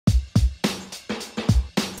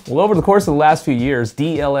Well, over the course of the last few years,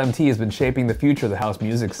 DLMT has been shaping the future of the house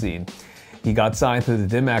music scene. He got signed to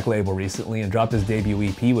the DMAC label recently and dropped his debut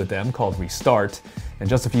EP with them called Restart. And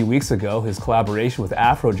just a few weeks ago, his collaboration with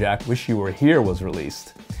Afrojack, Wish You Were Here, was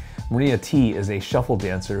released. Maria T is a shuffle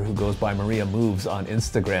dancer who goes by Maria Moves on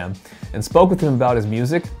Instagram, and spoke with him about his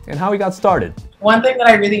music and how he got started. One thing that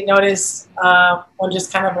I really noticed when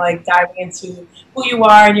just kind of like diving into who you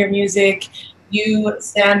are and your music, you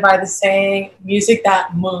stand by the saying, music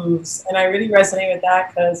that moves. And I really resonate with that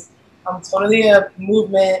because I'm totally a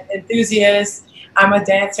movement enthusiast. I'm a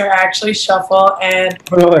dancer, I actually shuffle, and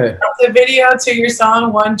the video to your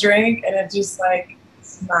song, One Drink, and it just like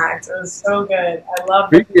smacked. It was so good. I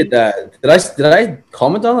love it. Appreciate that. Did I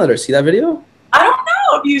comment on that or see that video? I don't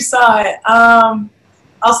know if you saw it.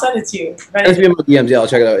 I'll send it to you. Send me my DMs, yeah, I'll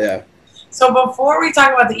check it out, yeah. So before we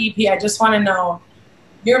talk about the EP, I just want to know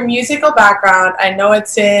your musical background. I know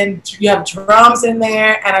you have drums in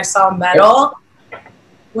there, and I saw metal.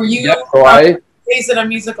 Were you raised in a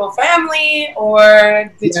musical family,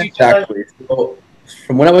 or did you exactly? So,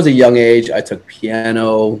 from when I was a young age, I took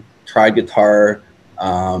piano, tried guitar,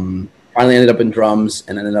 finally ended up in drums,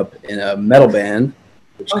 and ended up in a metal band,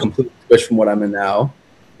 which completely switched from what I'm in now.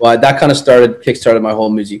 Well, that kind of kickstarted my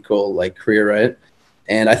whole musical career, right?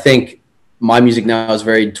 And I think my music now is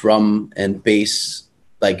very drum and bass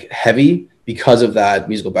heavy because of that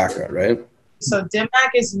musical background, right? So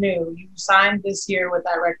DMAC is new. You signed this year with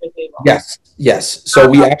that record label. Yes. So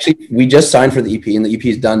we just signed for the EP, and the EP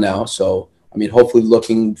is done now. So I mean, hopefully,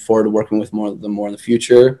 looking forward to working with more in the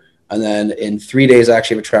future. And then in 3 days, I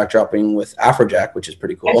actually have a track dropping with Afrojack, which is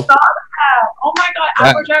pretty cool. I saw that. Oh my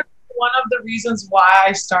God, Afrojack. One of the reasons why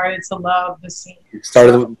I started to love the scene. One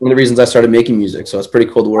of the reasons I started making music, so it's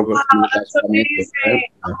pretty cool to work with. That's amazing! Right?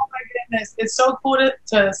 Oh my goodness, it's so cool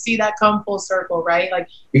to see that come full circle, right? Like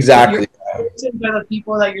exactly, the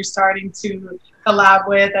people that you're starting to collab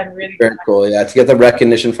with and really very cool. Yeah, to get the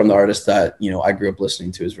recognition from the artists that I grew up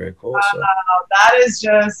listening to is very cool. So. That is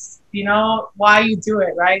just why you do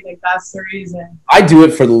it, right? Like that's the reason. I do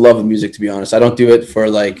it for the love of music, to be honest. I don't do it for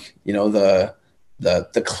the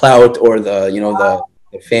clout or the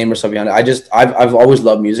fame or something on it. I've always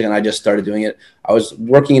loved music, and I just started doing it. I was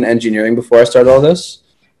working in engineering before I started all this,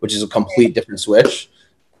 which is a complete different switch.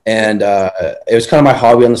 And it was kind of my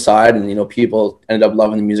hobby on the side, and people ended up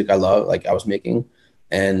loving the music I was making.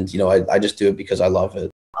 And I just do it because I love it.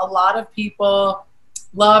 A lot of people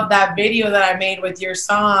love that video that I made with your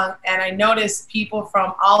song, and I noticed people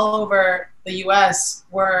from all over the US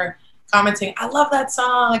were commenting, I love that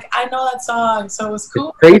song, I know that song. So it was cool.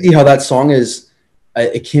 It's crazy how that song is,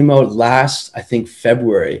 it came out last, I think,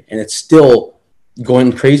 February, and it's still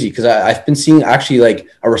going crazy because I've been seeing actually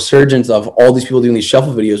a resurgence of all these people doing these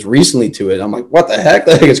shuffle videos recently to it. I'm like, what the heck?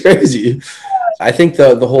 It's crazy. I think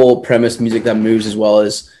the whole premise, music that moves, as well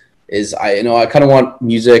is I kind of want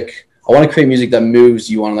music, I want to create music that moves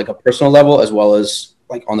you on a personal level as well as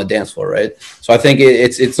on the dance floor, right? So I think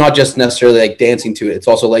it's not just necessarily dancing to it. It's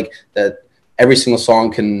also that every single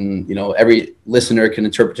song can, every listener can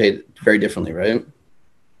interpret it very differently, right?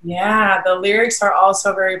 Yeah, the lyrics are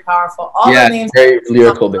also very powerful. All the names very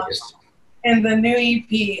lyrical based. And the new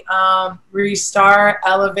EP, Restart,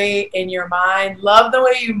 Elevate, In Your Mind. Love the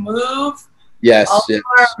way you move. Yes, all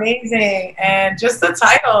are amazing, and just the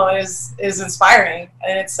title is inspiring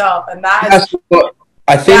in itself. And that is.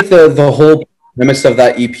 I think the whole premise of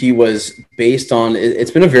that EP was based on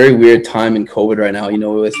it's been a very weird time in COVID right now,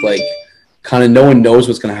 with kind of no one knows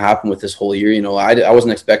what's going to happen with this whole year. I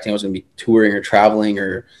wasn't expecting I was going to be touring or traveling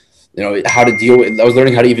or how to deal with. I was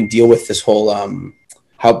learning how to even deal with this whole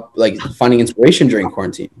how finding inspiration during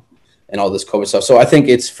quarantine and all this COVID stuff. So I think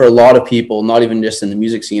it's for a lot of people, not even just in the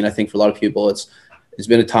music scene, I think for a lot of people it's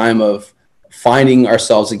been a time of finding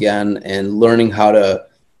ourselves again and learning how to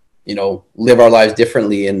live our lives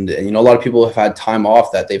differently. And a lot of people have had time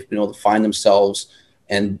off that they've been able to find themselves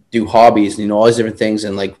and do hobbies and, all these different things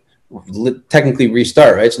and technically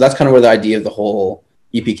restart, right? So that's kind of where the idea of the whole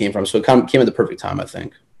EP came from. So it kind of came at the perfect time, I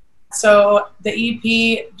think. So the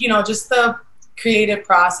EP, just the creative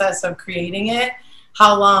process of creating it,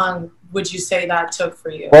 how long would you say that took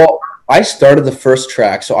for you? Well, I started the first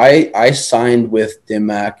track. So I signed with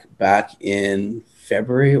DMAC back in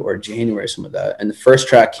February or January, some of that, and the first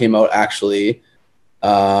track came out actually.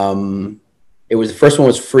 It was the first one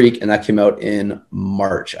was Freak, and that came out in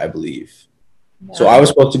March, I believe. Yeah. So I was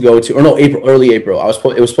supposed to go to, or no, early April.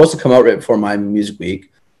 It was supposed to come out right before my music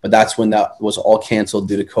week, but that's when that was all canceled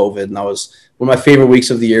due to COVID, and that was one of my favorite weeks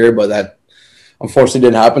of the year. But that unfortunately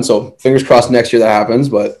didn't happen. So fingers crossed next year that happens.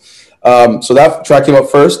 But so that track came out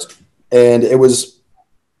first, and it was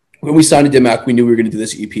when we signed to DMAC, we knew we were going to do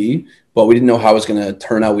this EP, but we didn't know how it was going to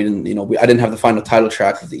turn out. We didn't, you know, I didn't have the final title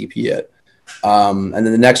track of the EP yet. And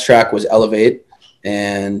then the next track was Elevate.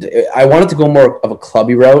 And I wanted to go more of a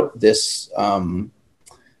clubby route this EP,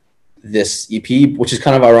 which is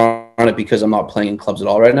kind of ironic because I'm not playing in clubs at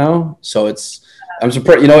all right now. So I'm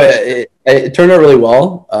surprised, you know, it turned out really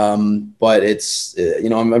well. But it's, you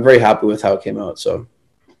know, I'm very happy with how it came out. So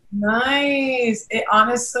nice. It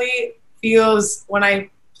honestly feels, when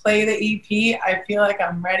I play the EP, I feel like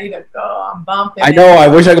I'm ready to go. I'm bumping. I know. I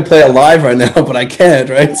wish I could play it live right now, but I can't.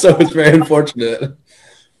 Right, so it's very unfortunate.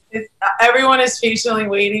 Everyone is patiently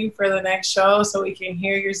waiting for the next show so we can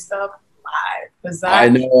hear your stuff live. I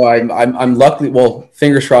know. I'm luckily. Well,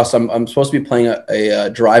 fingers crossed. I'm supposed to be playing a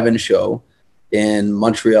drive-in show in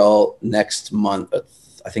Montreal next month.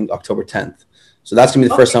 I think October 10th. So that's gonna be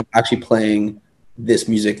the first time I'm actually playing this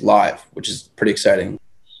music live, which is pretty exciting.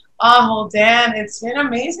 Oh, Dan, it's been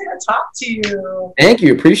amazing to talk to you. Thank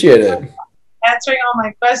you. Appreciate it. Answering all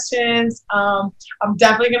my questions. I'm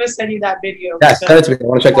definitely going to send you that video. Yeah, send it to me. I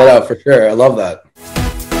want to check that out for sure. I love that.